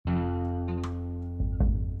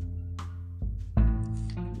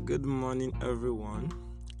Good morning, everyone.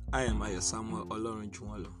 I am Ayo Samuel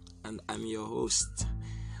Olorunjuwolo, and I'm your host.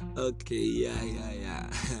 Yeah.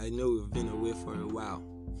 I know we've been away for a while,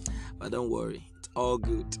 but don't worry, it's all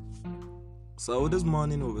good. So this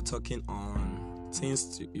morning we'll be talking on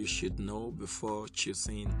things you should know before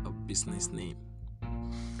choosing a business name.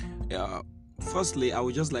 Firstly, I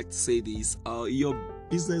would just like to say this: your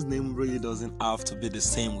business name really doesn't have to be the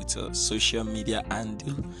same with your social media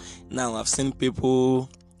handle. Now, I've seen people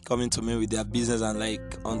coming to me with their business and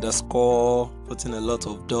underscore, putting a lot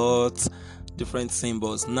of dots, different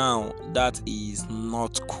symbols. Now, that is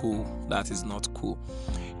not cool.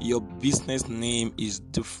 Your business name is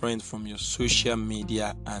different from your social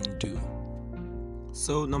media handle.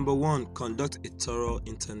 So, number one, conduct a thorough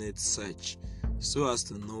internet search so as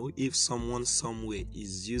to know if someone somewhere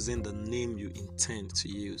is using the name you intend to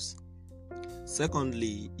use.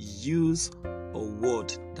 Secondly, use a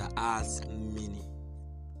word that has meaning.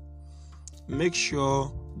 Make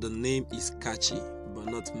sure the name is catchy but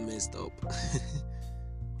not messed up.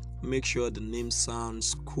 Make sure the name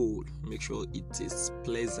sounds cool. Make sure it is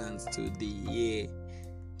pleasant to the ear.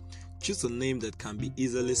 Choose a name that can be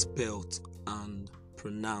easily spelled and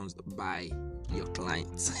pronounced by your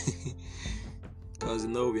clients. Because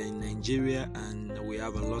we're in Nigeria and we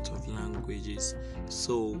have a lot of languages,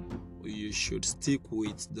 so you should stick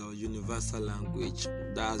with the universal language.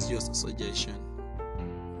 That's just a suggestion.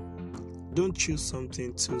 Don't choose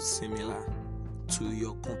something too similar to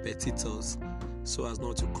your competitors so as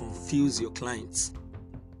not to confuse your clients.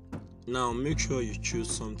 Now, make sure you choose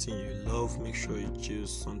something you love. Make sure you choose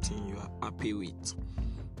something you are happy with.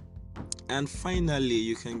 And finally,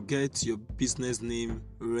 you can get your business name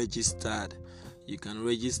registered. You can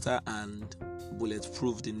register and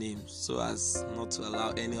bulletproof the name so as not to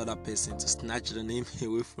allow any other person to snatch the name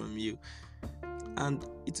away from you. And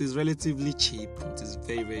it is relatively cheap. It is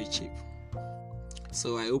very, very cheap.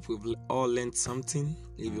 So I hope we've all learned something.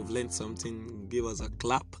 If you've learned something, give us a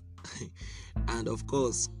clap. And of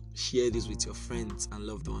course, share this with your friends and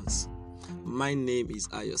loved ones. My name is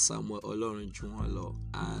Ayo Samuel Olorunjuwolo,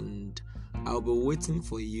 and I'll be waiting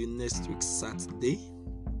for you next week Saturday.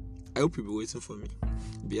 I hope you'll be waiting for me,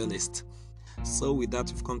 be honest. So with that,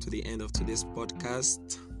 we've come to the end of today's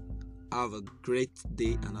podcast. Have a great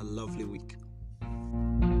day and a lovely week.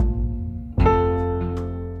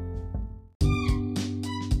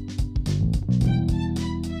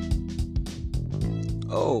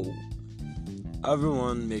 Oh,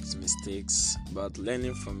 everyone makes mistakes, but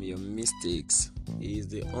learning from your mistakes is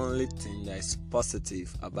the only thing that is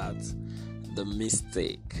positive about the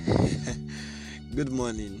mistake. Good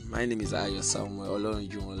morning, my name is Ayo Samuel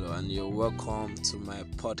Olorunjuwolo, and you're welcome to my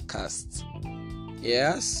podcast.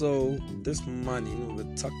 So this morning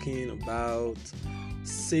we're talking about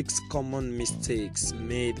 6 common mistakes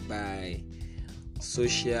made by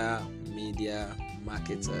social media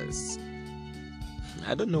marketers.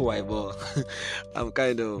 I don't know why, but I'm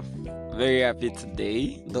kind of very happy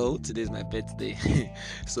today, though today's my birthday.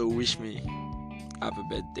 So wish me happy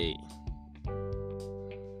birthday.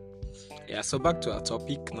 So back to our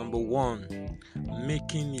topic. Number 1,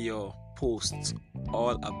 making your posts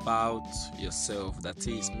all about yourself. That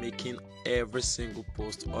is, making every single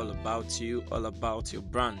post all about you, all about your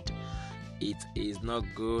brand. It is not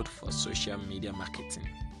good for social media marketing.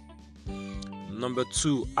 Number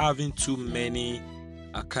 2, having too many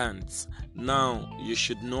accounts. Now, you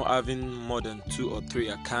should know having more than 2 or 3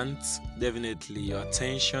 accounts, definitely your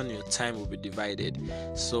attention, your time will be divided,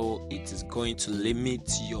 so it is going to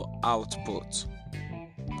limit your output.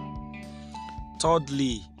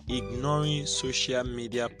 Thirdly, ignoring social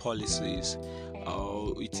media policies.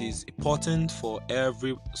 It is important for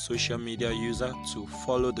every social media user to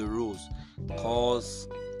follow the rules, because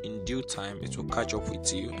in due time it will catch up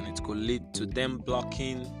with you and it could lead to them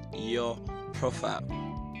blocking your profile.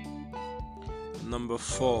 Number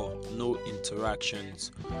 4, no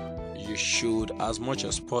interactions. You should, as much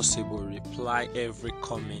as possible, reply every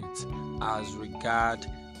comment as regard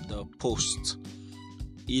the post,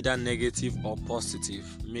 either negative or positive.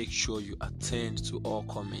 Make sure you attend to all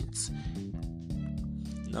comments.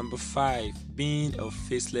 Number 5, being a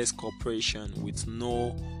faceless corporation with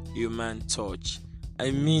no human touch. I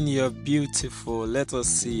mean, you're beautiful. Let us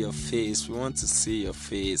see your face. We want to see your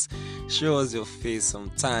face. Show us your face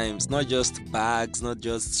sometimes. Not just bags, not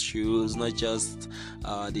just shoes, not just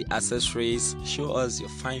the accessories. Show us your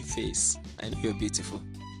fine face. I know you're beautiful,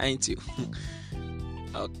 ain't you?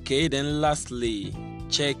 Okay, then lastly,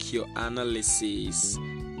 check your analysis.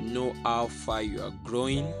 Know how far you are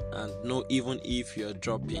growing and know even if you're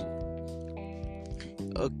dropping.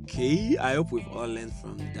 Okay, I hope we've all learned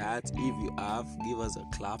from that. If you have, give us a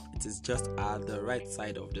clap. It is just at the right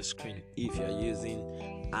side of the screen if you're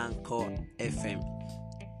using Anchor FM.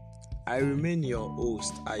 I remain your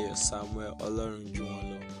host, Ayo Samuel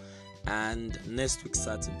Olorunjuwalo, and next week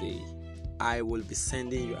Saturday, I will be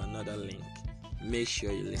sending you another link. Make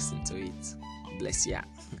sure you listen to it. Bless ya.